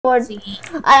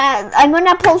I'm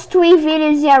gonna post 3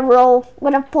 videos in a row.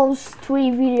 I'm gonna post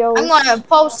 3 videos. I'm gonna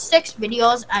post 6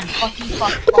 videos and fuck.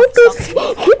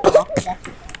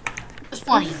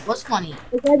 What's funny?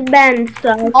 Oh,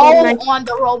 On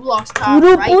the Roblox tab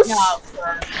right now,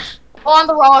 sir. On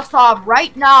the Roblox tab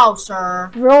right now,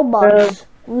 sir. Roblox.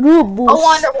 Go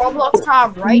on the Roblox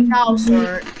tab right now,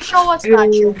 sir. Show us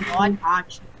that you're not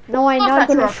watching. No, I'm not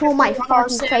gonna show my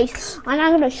fucking face. I'm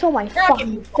not gonna show my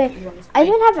fucking face. I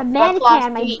don't have a man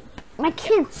cam. My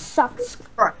kid sucks.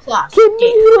 Give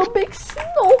me Robux.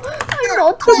 No, I'm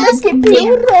not gonna give me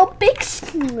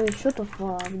Robux. No, shut the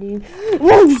fuck up, dude.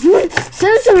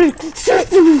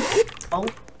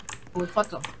 Oh,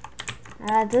 fuck up.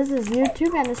 This is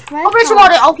YouTube and it's friends. Go bitch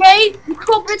about it, okay? You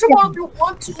go bitch about it if you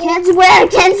want to. Can't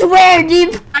swear,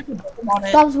 dude.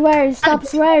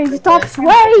 Stop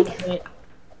swearing.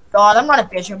 God, I'm gonna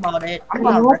bitch about it. I'm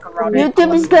gonna wreck around it.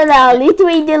 YouTube is gonna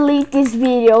literally delete this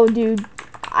video, dude.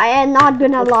 I am not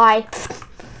gonna lie.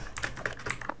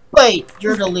 Wait,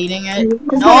 you're deleting it?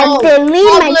 It's gonna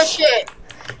delete publish it.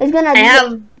 It's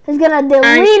gonna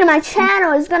delete my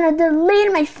channel. It's gonna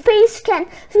delete my face cam.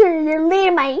 It's gonna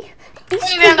delete my. You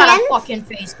even got a fucking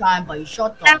face cam, but you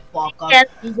shut the fuck up.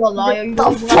 He's a liar. You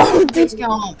don't have a face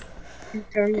cam.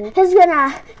 It's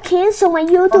gonna cancel my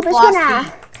YouTube.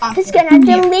 It's gonna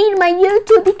delete my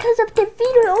YouTube because of the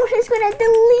video. It's gonna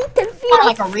delete the video. I'm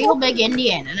like a real big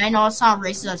Indian, and I know it sounds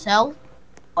racist as hell,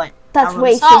 but that's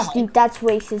racist, dude. That's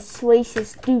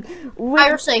racist, dude.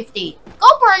 Fire safety. Go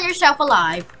burn yourself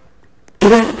alive.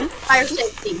 Fire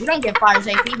safety. We don't get fire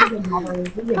safety. We get mothers.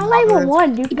 Call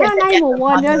 911, dude. Call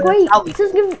 911. They're great.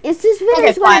 This video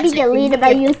is gonna be deleted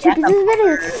by YouTube. This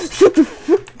video.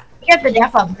 We get the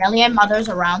death of a million mothers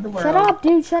around the world. Shut up,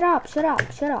 dude. Shut up.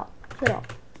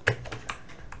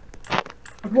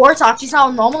 Words actually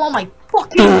sound normal. Oh my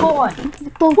fucking god!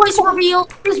 Voice reveal.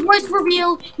 His voice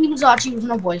reveal. He was actually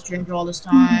using a voice changer all this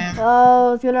time.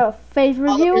 Oh, it's gonna face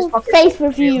review. Face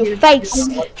review. Face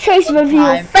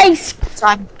review. Face.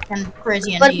 I'm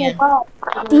crazy Indian.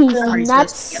 These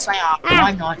nuts. Yes, I am. No,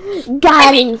 I'm not.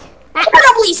 Got him.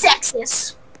 Incredibly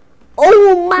sexist.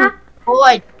 Oh my.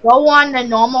 Boy, go on the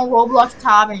normal Roblox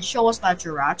tab and show us that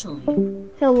you're actually.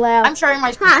 Hello. I'm sharing my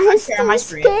screen. I'm sharing my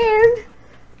screen. Scared.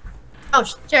 Oh,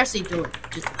 seriously, do it.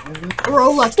 Just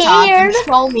Roblox tab and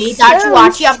show me that you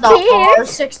actually have the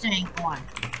R6 thing on.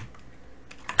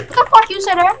 What the fuck you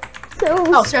said there?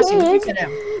 Oh, seriously, what you said there?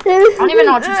 I don't even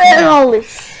know what you said there.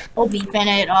 Oh, beep in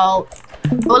it. Oh,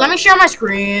 let me share my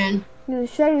screen. You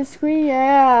share your screen?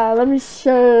 Yeah, let me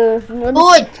share. Good.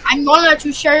 I'm gonna let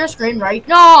you share your screen right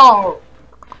now.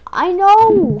 I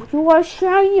know. You are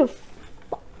sharing your.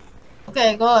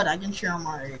 Okay, good. I can share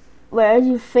my. Where's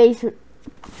your face? What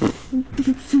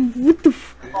the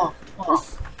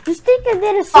Just think I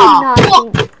didn't say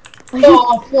nothing.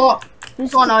 Fuck. You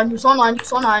saw none.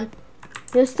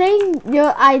 You're saying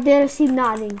I didn't see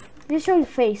nothing. Just show your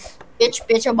face.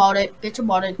 Bitch about it.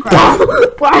 Crap.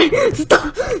 Why?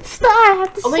 Stop! I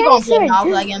have to censor it.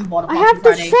 I have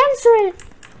to censor it.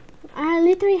 I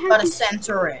literally have to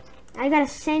censor it. I gotta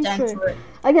censor it.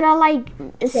 I gotta like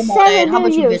 7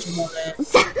 videos.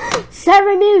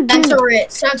 7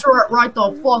 videos. Censor it right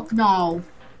the fuck now.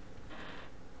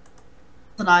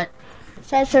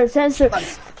 Censor. Censor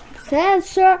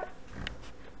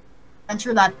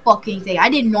that fucking thing. I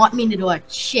did not mean to do it.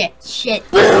 Shit.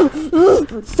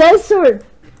 Censor.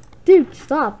 Dude,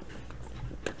 stop.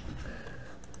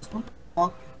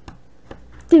 Fuck.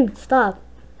 Dude, stop.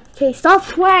 Okay, stop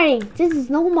swearing. This is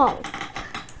normal.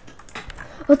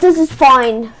 But this is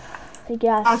fine, I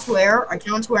guess. I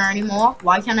can't swear anymore.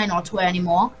 Why can't I not swear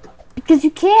anymore? Because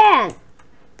you can't.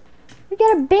 You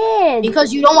get a bid.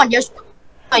 Because you don't want your...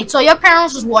 Wait, so your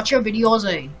parents just watch your videos,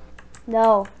 eh?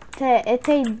 No. We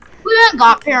haven't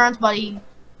got parents, buddy.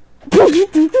 We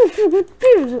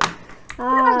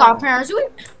haven't got parents.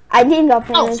 I didn't got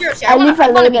parents. Oh, seriously, I live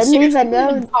alone.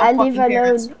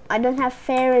 I don't have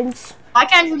parents. Why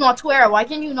can't you not swear?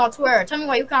 Tell me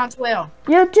why you can't swear.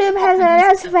 YouTube has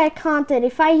unspecified content.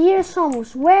 If I hear someone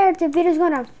swear, the video's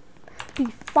gonna be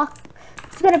fucked.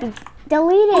 It's gonna be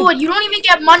deleted. Dude, you don't even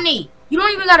get money. You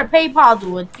don't even got a PayPal,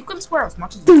 dude. You can swear as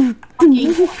much as you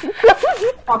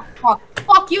want.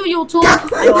 Fuck you, YouTube.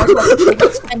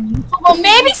 And YouTube will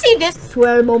maybe see this.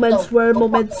 Swear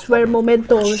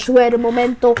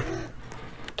momento.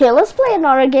 Okay, let's play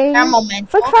another game.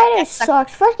 Fuck fighting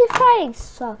sucks. Fucking fighting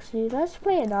sucks, dude. Let's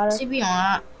play another.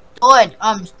 Good.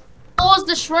 Close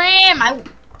the stream.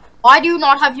 Why do you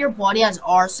not have your body as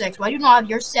R6? Why do you not have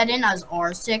your setting as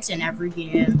R6 in every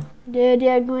game? Dude,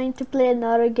 you're going to play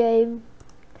another game.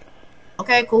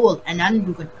 Okay, cool. And then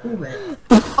you can prove it.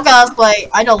 Okay, let's play.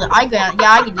 I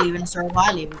can leave in server.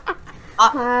 I leave.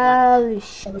 Holy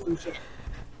shit.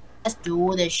 Let's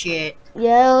do this shit.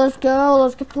 Yeah, let's go.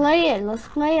 Let's go play it. Let's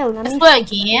play it. Let's play a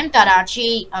game that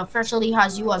actually officially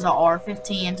has you as a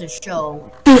R15 to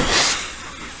show.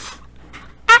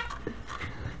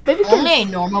 Baby, only a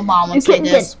normal mom would say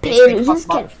this. You just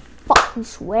can't fucking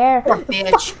swear.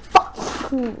 Bitch.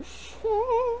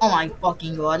 Oh my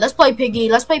fucking god. Let's play Piggy.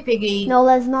 Let's play Piggy. No,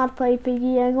 let's not play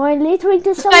Piggy. I'm going later to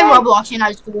Let's play Roblox in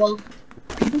high school.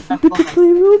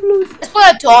 Let's play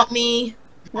Adopt Me.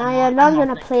 No, you're not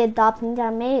gonna play Adopt Me.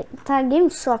 That game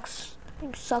sucks.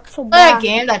 It sucks so bad. Play a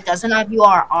game that doesn't have you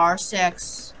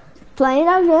R6. Play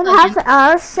that game that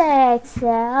has R6.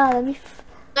 Yeah, let me.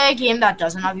 Play a game that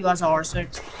doesn't have you as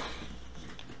R6.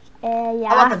 Yeah.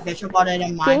 I got a bitch about it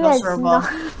in my server.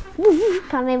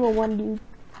 Can't name one dude.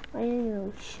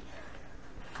 Ain't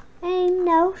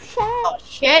no shit. Oh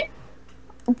shit.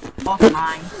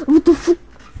 Offline. What the fuck?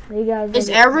 Hey guys. Is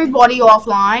everybody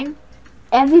offline?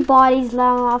 Everybody's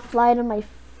offline on my.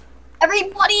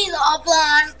 Everybody's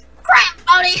offline. Crap,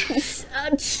 buddy.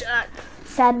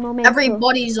 Sad moment.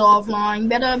 Everybody's offline.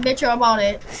 Better bitch about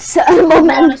it. Sad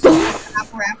moment.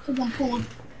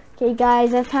 Okay,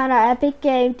 guys, I've found an epic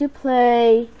game to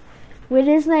play. With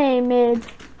his name is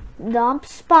Dump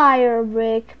Spire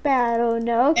Brick Battle.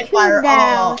 No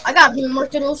cooldown. I got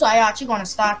homework to do, so I actually gonna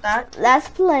start that. Let's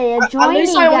play it. Join me,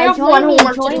 guys. Join me.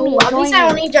 At least I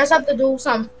only just have to do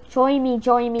some. Join me.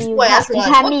 You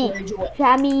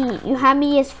have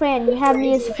me as friend.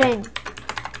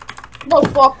 No,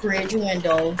 fuck Ridge, you in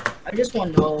though. I just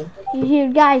want to know.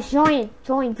 You guys, join.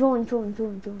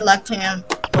 Select him.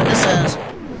 What this is.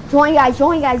 Join guys.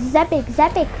 It's epic.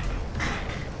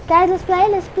 Guys, let's play.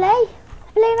 Let's play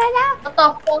right now. What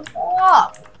the fuck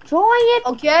up? Join it.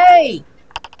 Okay.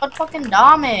 But fucking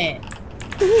damn it.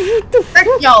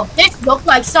 Yo, this looks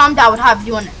like some that would have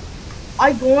you in.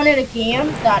 I go in a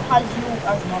game that has you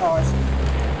as not ours.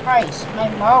 Christ, my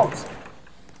mouse.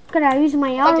 Could I use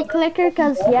my auto clicker?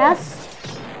 Cause yes.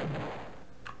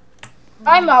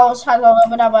 My mouse has a little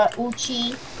bit of a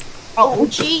Uchi. Oh,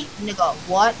 Uchi? Nigga,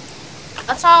 what?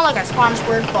 That sounds like a Spanish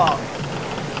word for.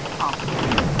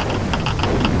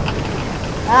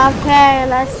 Okay,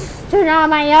 let's turn on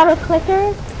my auto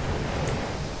clicker.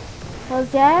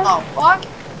 What's that? Oh, fuck.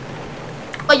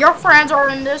 But your friends are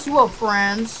in this. You have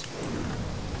friends.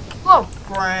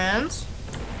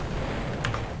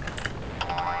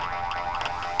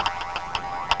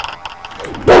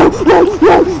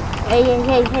 Hey,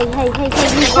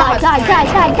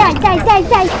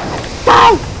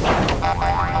 die!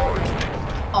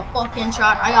 A fucking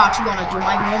shot. I actually gonna do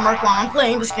my homework while I'm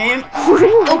playing this game.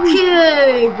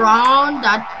 Okay, round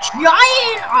that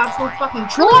giant absolute fucking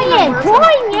join it!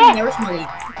 There's money.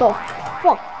 The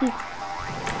fuck?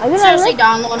 Seriously,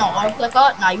 download an auto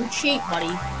clicker? Nah, you cheat,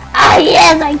 buddy. Ah,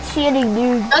 yes, I'm cheating,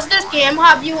 dude. Does this game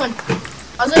have you in?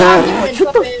 Does it have you in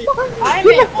fucking? I'm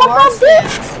in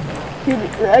R6.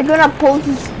 Dude, I'm gonna post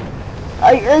this.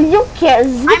 You care?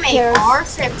 I'm a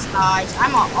R6, guys.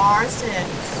 I'm a R6.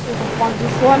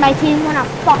 Before my team's gonna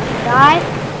fucking die.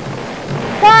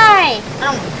 Die! I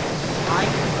don't die.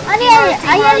 I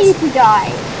need you to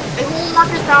die. My homework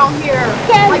is down here.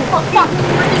 Yeah, my fucking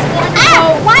homework is going to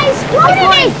go. Why is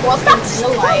exploding? Stop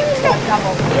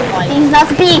exploding! He's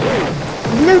not speak.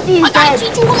 Lucy's dead. I gotta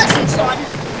teach you a lesson, son.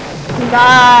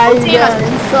 Die, you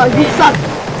suck.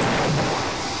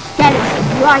 Get it.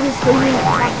 You are just for me.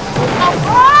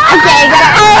 Okay,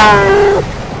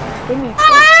 give me.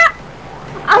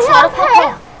 I have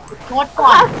help. What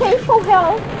fun? Okay, for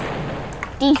help.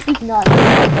 These speak not.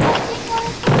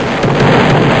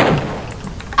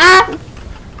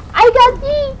 I got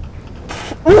thee.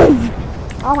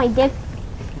 Oh my dick.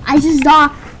 I just died.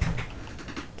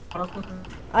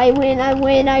 I win.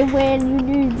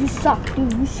 You suck,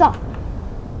 dude. You suck.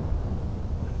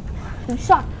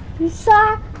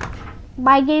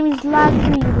 My game is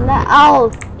laggy. Oh,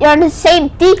 you're on the same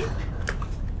team.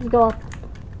 Let's go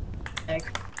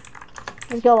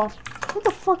up. What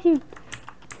the fuck you?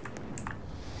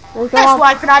 That's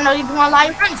why I don't even want to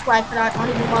lie. That's why I don't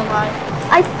even want to lie.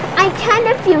 I kind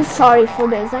of feel sorry for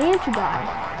this. I have to die.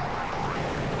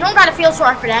 You don't gotta feel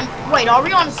sorry for them. Wait, are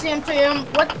we on the same team?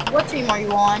 What team are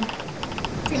you on?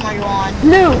 What team are you on?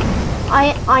 Blue.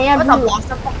 I am blue.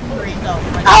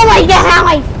 Oh my god, how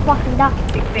I fucking died.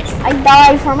 I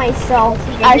died for myself.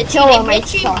 I killed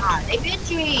myself. They bitch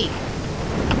me.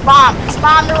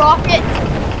 Spawn the rocket.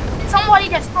 Did somebody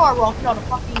just throw a rocket out of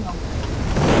fucking nowhere?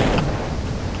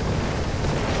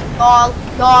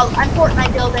 Y'all, I'm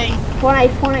Fortnite building. Fortnite.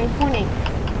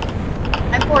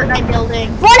 I'm Fortnite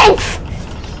building. Fortnite!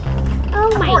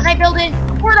 Oh my. Fortnite building.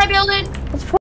 Fortnite building.